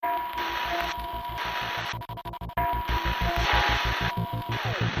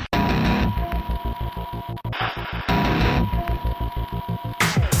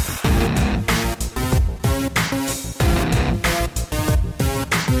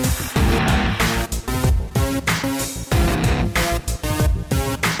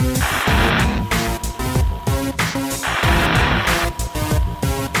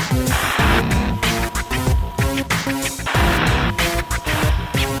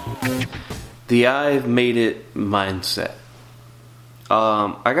The I've made it mindset.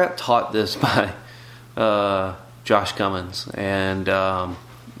 I got taught this by Josh Cummins, and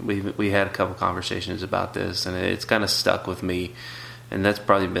we had a couple conversations about this, and it's kind of stuck with me. And that's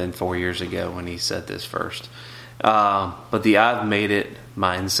probably been 4 years ago when he said this first. But the I've made it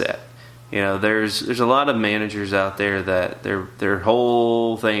mindset. You know, there's a lot of managers out there that their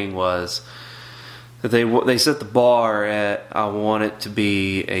whole thing was that they set the bar at, I want it to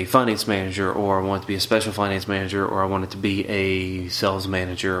be a finance manager, or I want it to be a special finance manager, or I want it to be a sales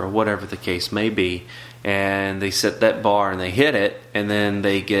manager, or whatever the case may be. And they set that bar and they hit it, and then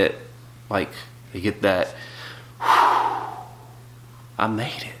they get that, I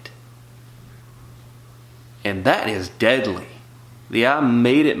made it. And that is deadly. The I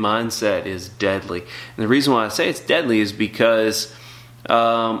made it mindset is deadly. And the reason why I say it's deadly is because,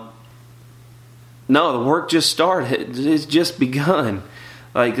 no, the work just started. It's just begun.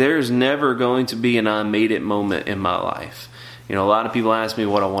 Like, there's never going to be an I made it moment in my life. You know, a lot of people ask me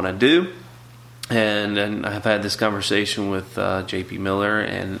what I want to do. And I've had this conversation with J.P. Miller,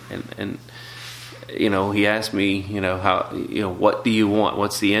 and you know, he asked me, you know, how, you know, what do you want?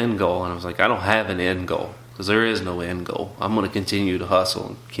 What's the end goal? And I was like, I don't have an end goal, because there is no end goal. I'm going to continue to hustle,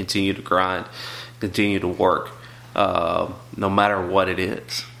 and continue to grind, continue to work, no matter what it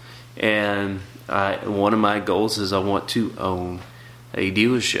is. And one of my goals is I want to own a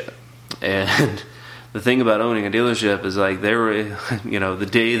dealership. And the thing about owning a dealership is, like, you know, the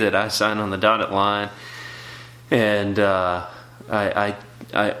day that I sign on the dotted line and I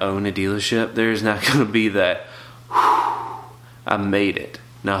own a dealership, there's not going to be that, I made it.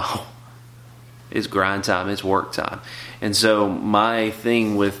 No. It's grind time. It's work time. And so my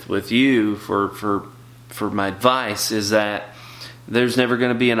thing with you for my advice is that there's never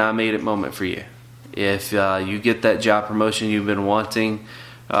going to be an I made it moment for you. If you get that job promotion you've been wanting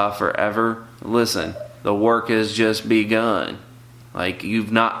forever, listen, the work has just begun. Like,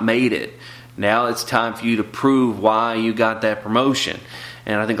 you've not made it. Now it's time for you to prove why you got that promotion.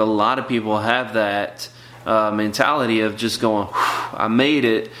 And I think a lot of people have that mentality of just going, I made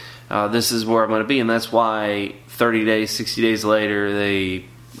it. This is where I'm going to be. And that's why 30 days, 60 days later, they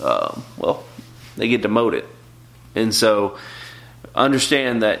get demoted. And so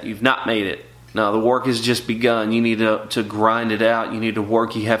understand that you've not made it. Now, the work has just begun. You need to grind it out. You need to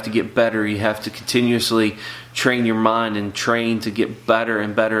work. You have to get better. You have to continuously train your mind and train to get better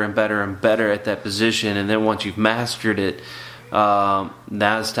and better and better and better at that position. And then once you've mastered it, now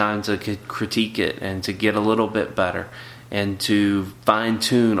it's time to critique it and to get a little bit better and to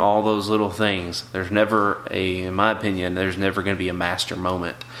fine-tune all those little things. There's never in my opinion, there's never going to be a master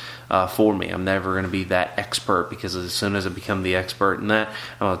moment for me. I'm never going to be that expert, because as soon as I become the expert in that,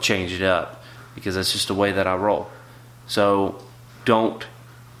 I'm going to change it up, because that's just the way that I roll. So don't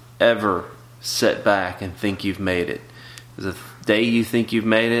ever sit back and think you've made it. Because the day you think you've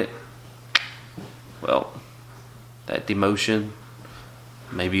made it, well, that demotion,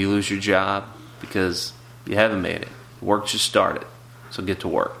 maybe you lose your job because you haven't made it. Work just started, so get to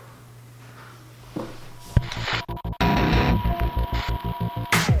work.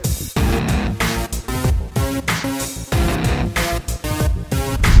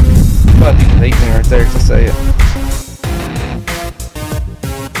 About to hate me right there to say it.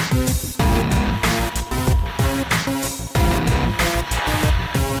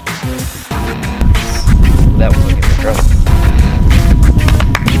 That was looking for trouble.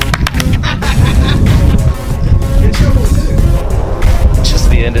 You're trouble too. Just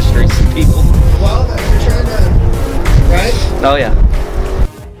the industry, some people. Well, you're trying to, right? Oh yeah.